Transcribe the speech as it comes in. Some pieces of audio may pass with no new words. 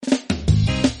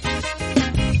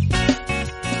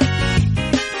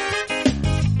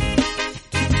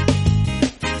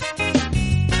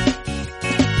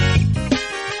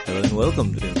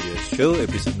welcome to the MBS show,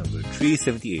 episode number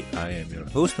 378. I am your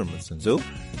host, Norman Sunzo,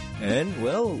 and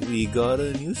well, we got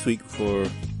a news week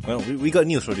we got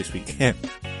news for this week.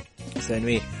 So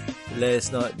anyway,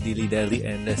 let's not dilly-dally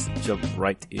and let's jump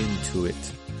right into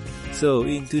it. So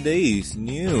in today's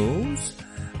news,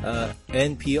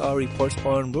 NPR reports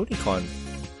on BronyCon.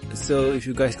 So if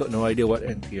you guys got no idea what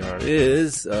NPR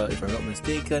is, if I'm not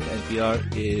mistaken,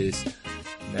 NPR is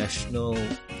National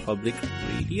Public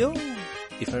Radio.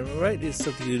 If I remember right, it's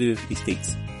something to do with the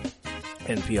States.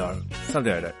 NPR,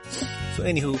 something like that. So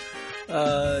anywho,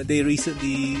 they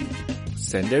recently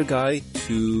sent their guy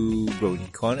to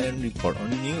BronyCon and report on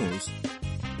the news.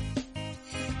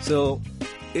 So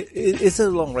it's a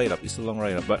long write-up.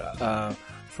 But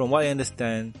from what I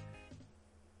understand,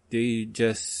 they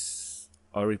just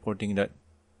are reporting that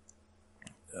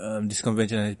this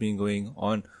convention has been going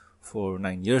on for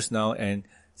 9 years now, and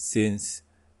since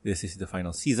this is the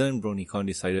final season, BronyCon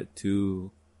decided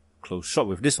to close shop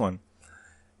with this one.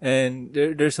 And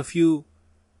there's a few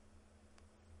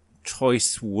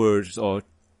choice words or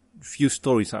few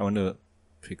stories I want to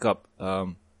pick up.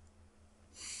 For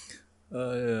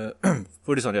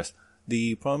this one, yes.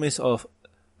 The promise of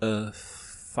a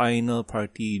final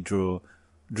party drew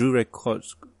record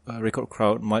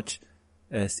crowd much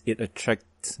as it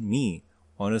attracts me.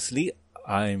 Honestly,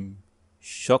 I'm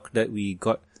shocked that we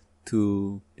got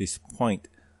to this point.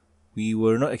 We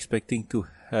were not expecting to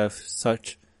have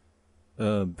such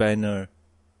a banner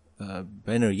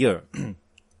year,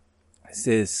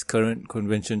 says current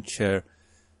convention chair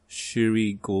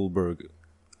Shiri Goldberg.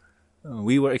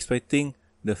 We were expecting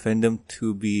the fandom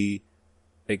to be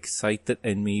excited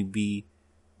and maybe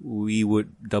we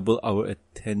would double our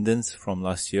attendance from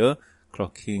last year,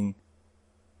 clocking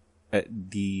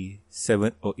at the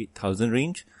 7 or 8,000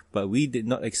 range, but we did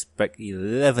not expect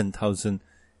 11,000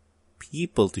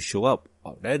 people to show up.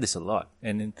 Oh, that is a lot.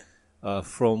 And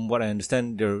from what I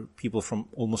understand, there are people from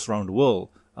almost around the world.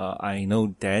 I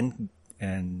know Dan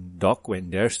and Doc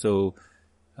went there, so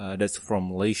that's from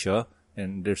Malaysia,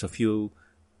 and there's a few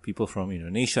people from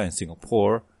Indonesia and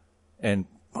Singapore, and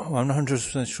I'm not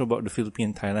 100% sure about the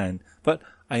Philippines and Thailand, but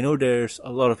I know there's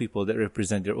a lot of people that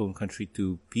represent their own country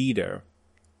to be there.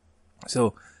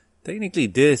 So technically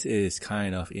this is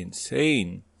kind of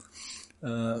insane.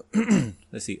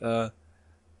 Let's see,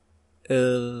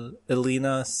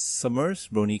 Elena Summers,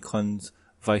 BronyCon's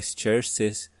vice chair,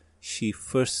 says she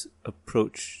first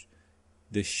approached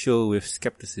the show with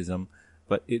skepticism,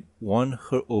 but it won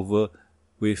her over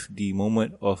with the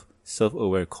moment of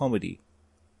self-aware comedy.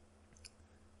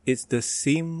 It's the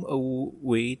same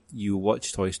way you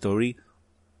watch Toy Story,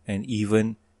 and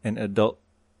even an adult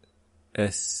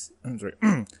as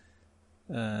an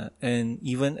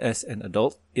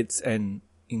adult, it's an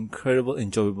incredible,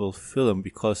 enjoyable film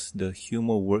because the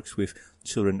humor works with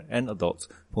children and adults.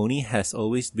 Pony has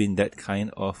always been that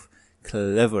kind of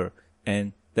clever,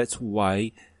 and that's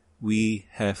why we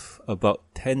have about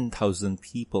 10,000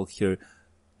 people here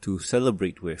to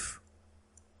celebrate with.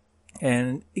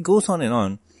 And it goes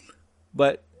on,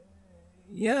 but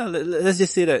yeah, let's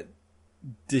just say that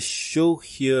the show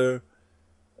here,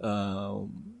 the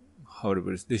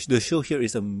show here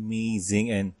is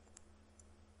amazing and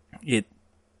it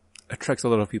attracts a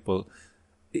lot of people.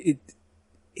 It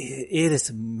is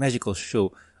a magical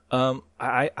show.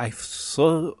 I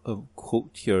saw a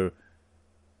quote here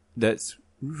that's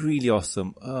really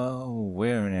awesome.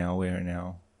 Where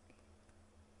now?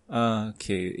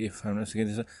 Okay, if I'm not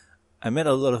mistaken, I met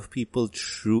a lot of people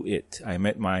through it. I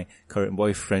met my current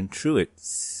boyfriend through it.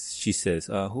 She says,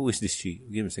 who is this she?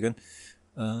 Give me a second.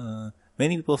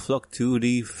 Many people flock to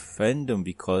the fandom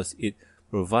because it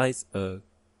provides a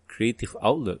creative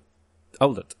outlet.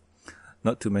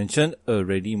 Not to mention a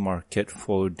ready market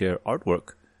for their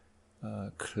artwork.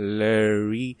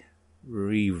 Clary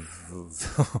Rival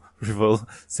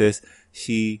says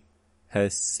she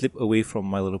has slipped away from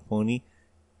My Little Pony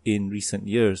in recent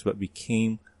years, but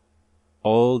became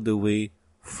all the way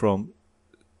from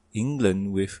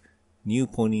England with new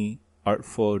pony art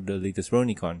for the latest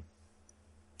BronyCon.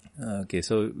 Okay,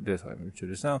 so that's what I'm going to show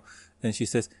this now. And she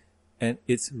says, and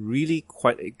it's really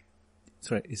quietly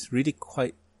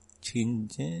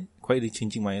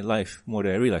changing my life more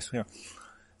than I realized. Yeah.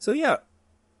 So yeah,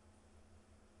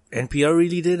 NPR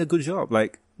really did a good job.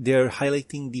 Like, they're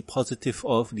highlighting the positive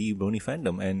of the Brony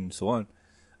fandom and so on.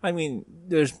 I mean,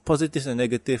 there's positives and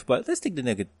negative, but let's take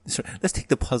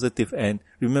the positive and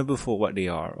remember for what they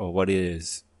are or what it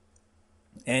is.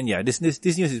 And yeah, this news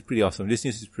is pretty awesome.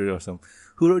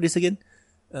 Who wrote this again?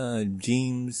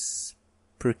 James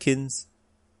Perkins.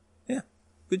 Yeah,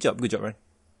 good job, right?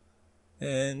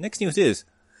 And next news is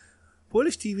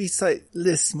Polish TV site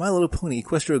lists My Little Pony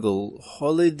Equestrial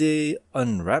Holiday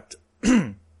Unwrapped.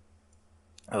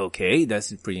 Okay,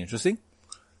 that's pretty interesting.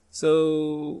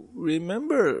 So,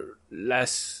 remember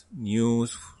last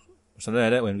news, something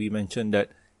like that, when we mentioned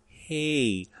that,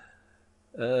 hey,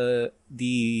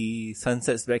 the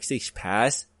Sunset's Backstage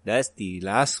Pass, that's the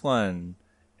last one.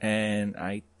 And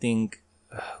I think,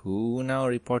 who now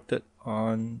reported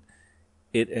on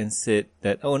it and said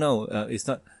that, oh no, it's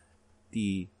not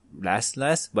the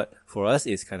last, but for us,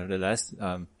 it's kind of the last.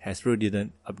 Hasbro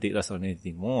didn't update us on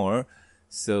anything more.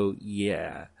 So,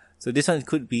 yeah. So this one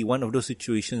could be one of those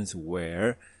situations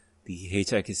where the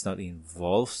HX is not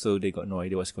involved, so they got no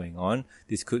idea what's going on.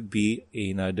 This could be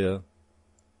another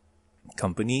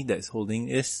company that's holding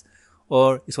this,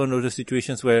 or it's one of those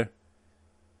situations where,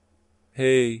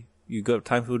 hey, you got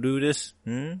time to do this?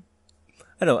 I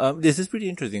know, this is pretty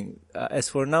interesting. As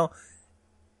for now,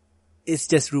 it's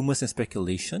just rumors and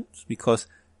speculations because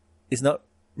it's not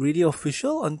really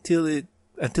official until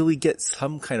we get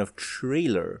some kind of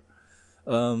trailer.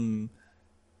 From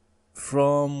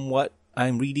what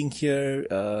I'm reading here,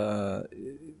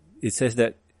 it says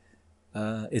that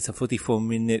it's a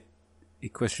 44-minute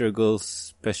Equestria Girls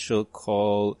special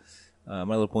called My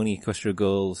Little Pony Equestria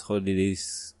Girls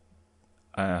Holidays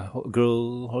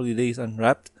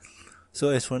Unwrapped. So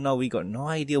as for now, we got no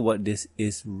idea what this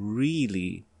is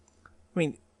really. I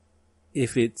mean,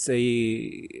 if it's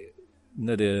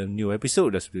another new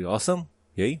episode, that's pretty awesome.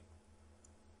 Yay.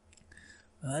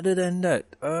 Other than that,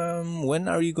 when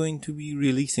are you going to be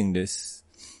releasing this?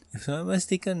 If I'm not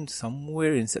mistaken,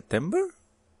 somewhere in September?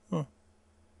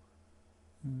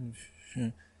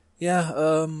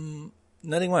 Yeah,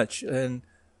 nothing much. And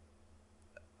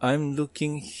I'm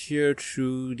looking here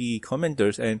through the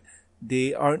commenters and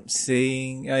they aren't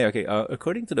saying,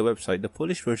 according to the website, the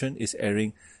Polish version is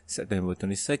airing September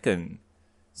 22nd.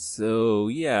 So,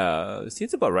 yeah,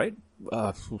 seems about right.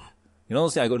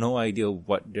 Honestly, I got no idea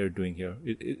what they're doing here.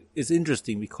 It's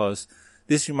interesting because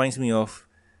this reminds me of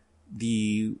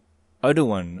the other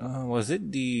one. Was it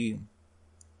the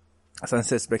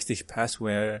Sunset's Backstage Pass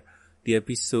where the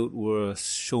episode was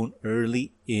shown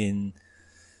early in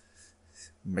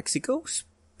Mexico?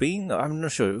 Spain? I'm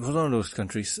not sure. It was one of those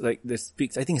countries that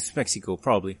speaks. I think it's Mexico,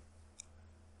 probably.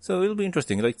 So it'll be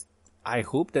interesting. I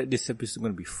hope that this episode is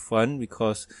going to be fun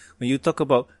because when you talk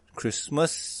about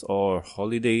Christmas or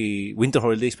winter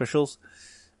holiday specials,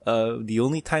 the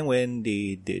only time when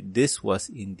they did this was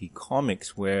in the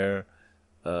comics where,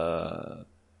 the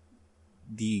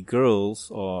girls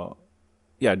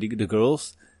the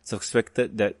girls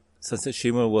suspected that Sunset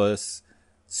Shimmer was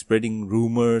spreading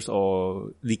rumors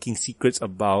or leaking secrets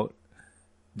about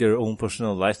their own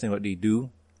personal lives and what they do.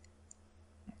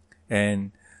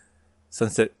 And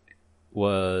Sunset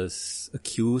was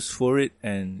accused for it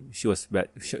and she was bad.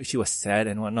 She was sad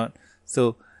and whatnot.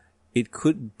 So it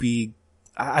could be,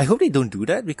 I hope they don't do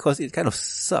that because it kind of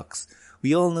sucks.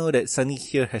 We all know that Sunny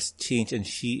here has changed and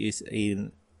she is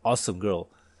an awesome girl.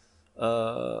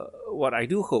 What I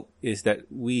do hope is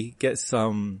that we get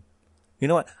some, you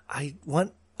know what? I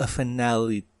want a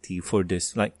finality for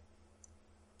this.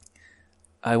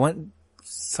 I want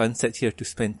Sunset here to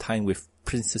spend time with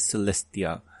Princess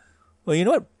Celestia. Well, you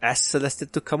know what? Ask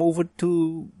Celestia to come over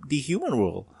to the human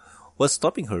world. What's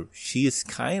stopping her? She is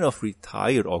kind of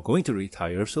retired or going to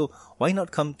retire, so why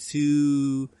not come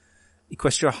to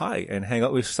Equestria High and hang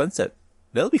out with Sunset?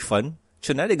 That'll be fun.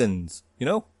 Shenanigans, We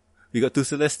got to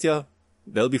Celestia.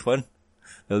 That'll be fun.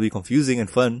 That'll be confusing and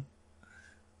fun.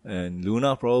 And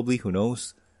Luna probably, who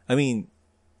knows? I mean,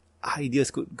 ideas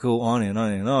could go on and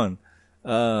on and on.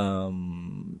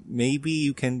 Maybe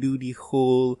you can do the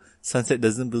whole Sunset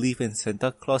doesn't believe in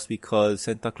Santa Claus because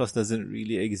Santa Claus doesn't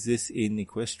really exist in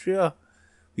Equestria.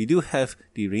 We do have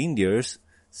the reindeers,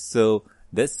 so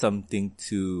that's something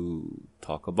to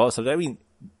talk about. So, I mean,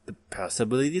 the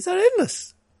possibilities are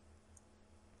endless.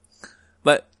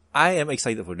 But I am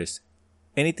excited for this.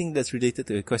 Anything that's related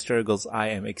to Equestria Girls, I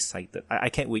am excited. I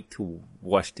can't wait to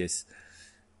watch this.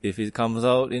 If it comes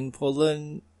out in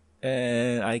Poland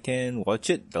and I can watch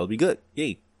it, that'll be good.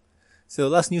 Yay. So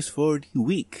last news for the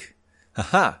week.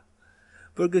 Haha.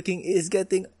 Burger King is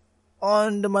getting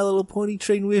on the My Little Pony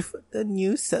train with a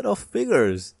new set of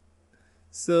figures.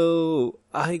 So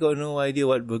I got no idea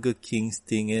what Burger King's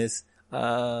thing is.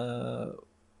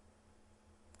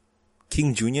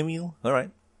 King Junior meal?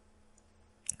 Alright.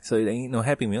 So it ain't no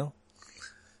Happy Meal.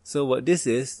 So what this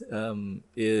is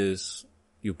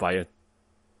you buy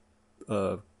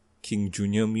a King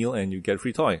Junior meal and you get a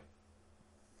free toy.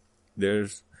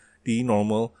 There's the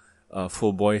normal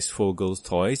 4 boys, 4 girls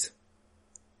toys.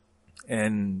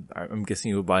 And I'm guessing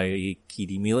you buy a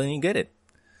kiddie meal and you get it.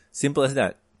 Simple as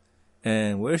that.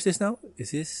 And where is this now?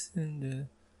 Is this in the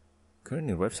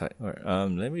currently website?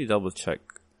 Let me double check.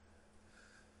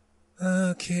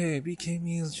 Okay, BK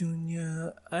Meals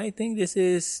Junior. I think this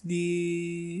is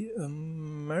the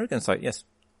American site. Yes.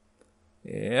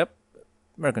 Yep.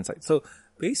 American site. So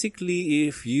basically,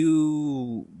 if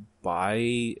you buy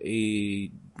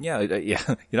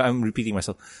I'm repeating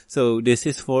myself. So this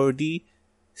is for the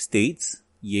States.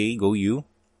 Yay, go you.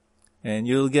 And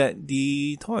you'll get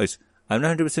the toys. I'm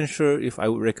not 100% sure if I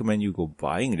would recommend you go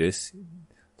buying this.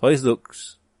 Toys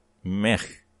looks meh.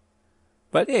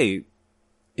 But hey,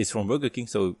 it's from Burger King,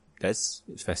 so it's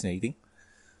fascinating.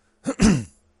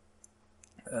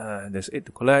 There's 8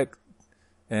 to collect.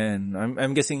 And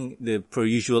I'm guessing the per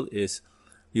usual is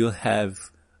you'll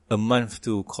have a month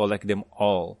to collect them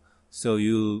all. So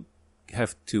you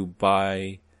have to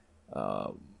buy,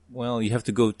 you have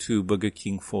to go to Burger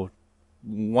King for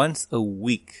once a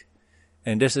week.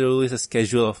 And there's always a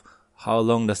schedule of how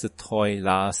long does the toy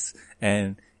last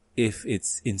and if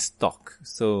it's in stock.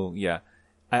 So yeah,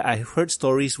 I've heard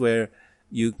stories where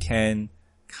you can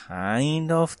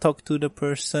kind of talk to the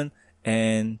person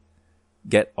and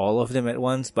get all of them at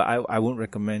once, but I won't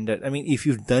recommend that. I mean, if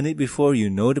you've done it before, you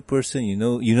know the person, you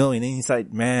know an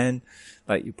inside man,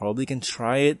 like you probably can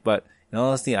try it, but in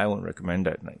honesty, I won't recommend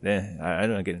that. Like, I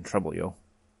don't want to get in trouble, yo.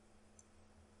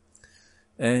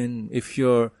 And if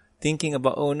you're thinking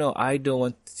about, oh no, I don't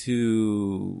want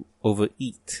to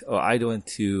overeat, or I don't want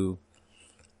to,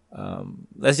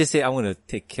 let's just say I want to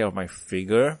take care of my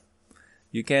figure,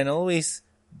 you can always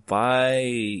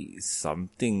buy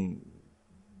something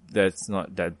that's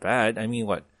not that bad. I mean,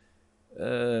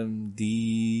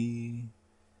 the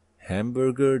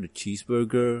hamburger, the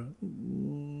cheeseburger,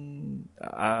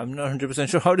 I'm not 100%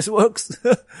 sure how this works.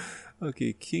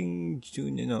 Okay, King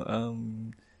Junior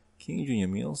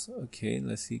Meals. Okay,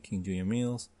 let's see, King Junior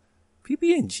Meals.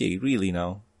 PB&J, really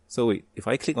now? So wait, if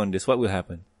I click on this, what will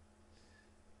happen?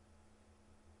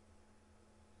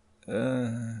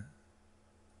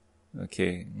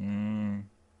 Okay.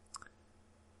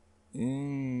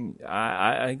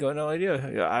 I got no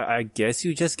idea. I guess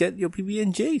you just get your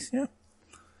PB&Js, yeah.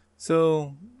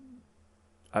 So,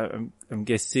 I'm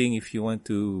guessing if you want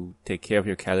to take care of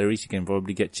your calories, you can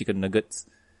probably get chicken nuggets.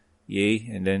 Yay,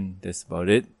 and then that's about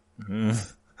it.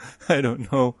 I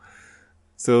don't know.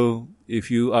 So, if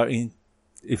you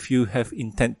have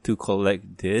intent to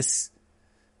collect this,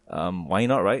 why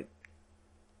not, right?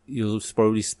 You'll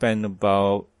probably spend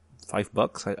about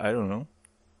 $5. I don't know.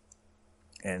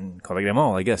 And collect them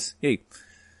all, I guess. Yay.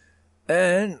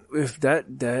 And with that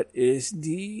is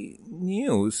the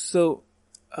news. So,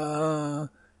 in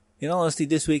all honesty,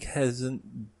 this week hasn't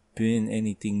been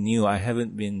anything new. I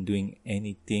haven't been doing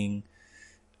anything,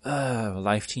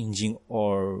 life-changing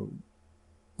or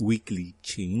weekly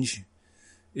change.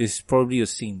 It's probably the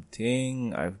same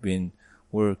thing. I've been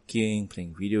working,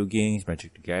 playing video games,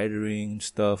 Magic the Gathering,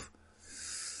 stuff.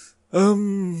 Yeah,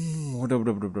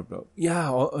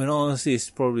 in honesty, it's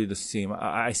probably the same.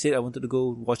 I said I wanted to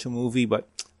go watch a movie, but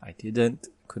I didn't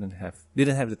have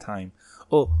the time.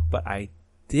 Oh, but I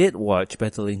did watch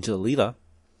Battle Angel Alita.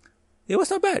 It was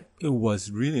not bad. It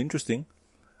was really interesting.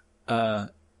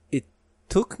 It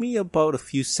took me about a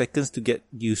few seconds to get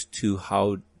used to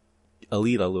how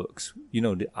Alita looks. You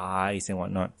know, the eyes and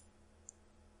whatnot.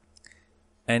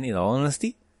 And in all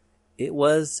honesty, it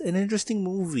was an interesting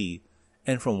movie.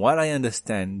 And from what I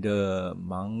understand, the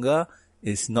manga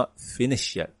is not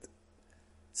finished yet.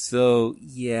 So,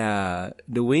 yeah,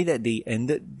 the way that they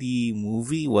ended the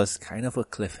movie was kind of a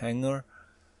cliffhanger.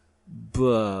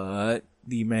 But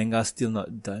the manga's still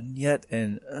not done yet.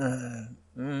 And,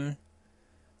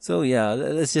 So, yeah,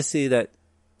 let's just say that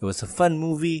it was a fun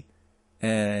movie.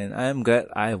 And I'm glad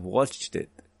I watched it.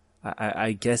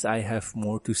 I guess I have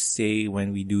more to say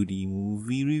when we do the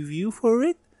movie review for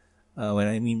it. What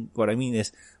I mean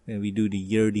is when we do the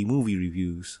yearly movie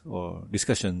reviews or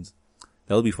discussions.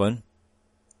 That'll be fun.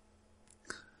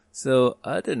 So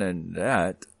other than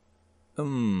that,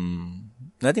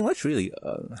 nothing much really.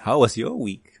 How was your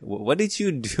week? What did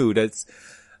you do that's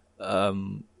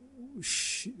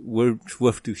worthy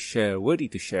to share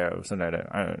or something like that?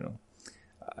 I don't know.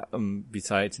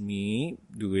 Besides me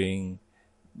doing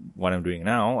what I'm doing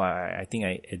now, I think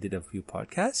I edited a few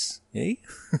podcasts. Yay.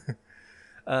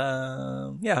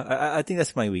 I think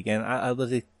that's my weekend. I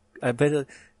better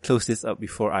close this up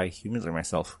before I humiliate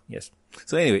myself. Yes.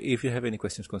 So anyway, if you have any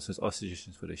questions, concerns, or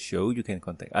suggestions for the show, you can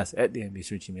contact us at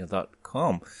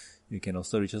thembs@gmail.com. You can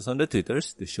also reach us on the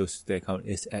Twitters. The show's Twitter account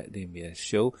is at the MBS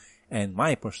Show, and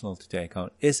my personal Twitter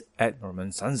account is at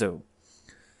Norman Sanzo.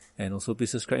 And also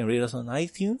please subscribe and rate us on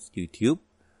iTunes, YouTube.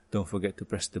 Don't forget to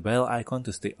press the bell icon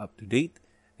to stay up to date.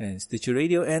 And Stitcher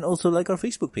Radio, and also like our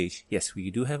Facebook page. Yes,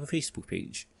 we do have a Facebook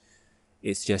page.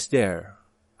 It's just there.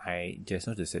 I just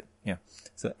noticed it. Yeah.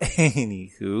 So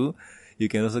anywho, you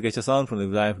can also catch us on from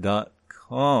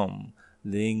livelive.com.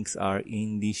 Links are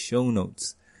in the show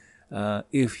notes.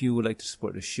 If you would like to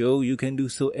support the show, you can do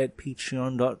so at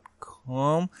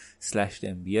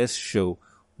patreon.com/MBS show.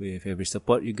 With every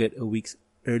support, you get a week's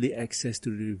early access to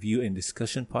the review and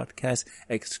discussion podcast,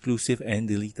 exclusive and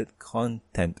deleted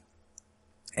content.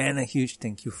 And a huge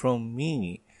thank you from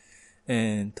me.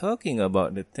 And talking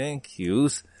about the thank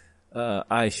yous,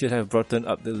 I should have brought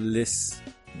up the list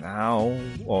now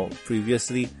or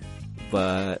previously,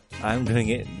 but I'm doing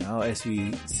it now as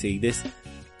we say this.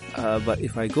 But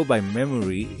if I go by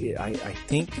memory, I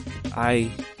think I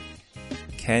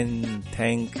can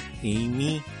thank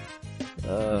Amy.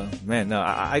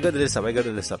 I got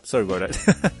the list up. Sorry about that.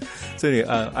 So anyway,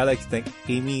 I like to thank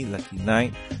Amy, Lucky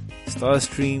Knight,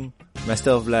 Starstream,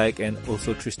 Master of Lag, and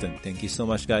also Tristan. Thank you so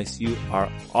much, guys. You are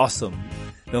awesome.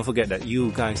 Don't forget that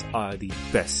you guys are the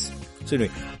best. So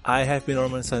anyway, I have been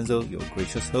Norman Sanzo, your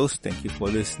gracious host. Thank you for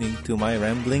listening to my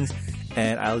ramblings,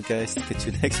 and I'll guys catch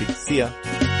you next week. See ya.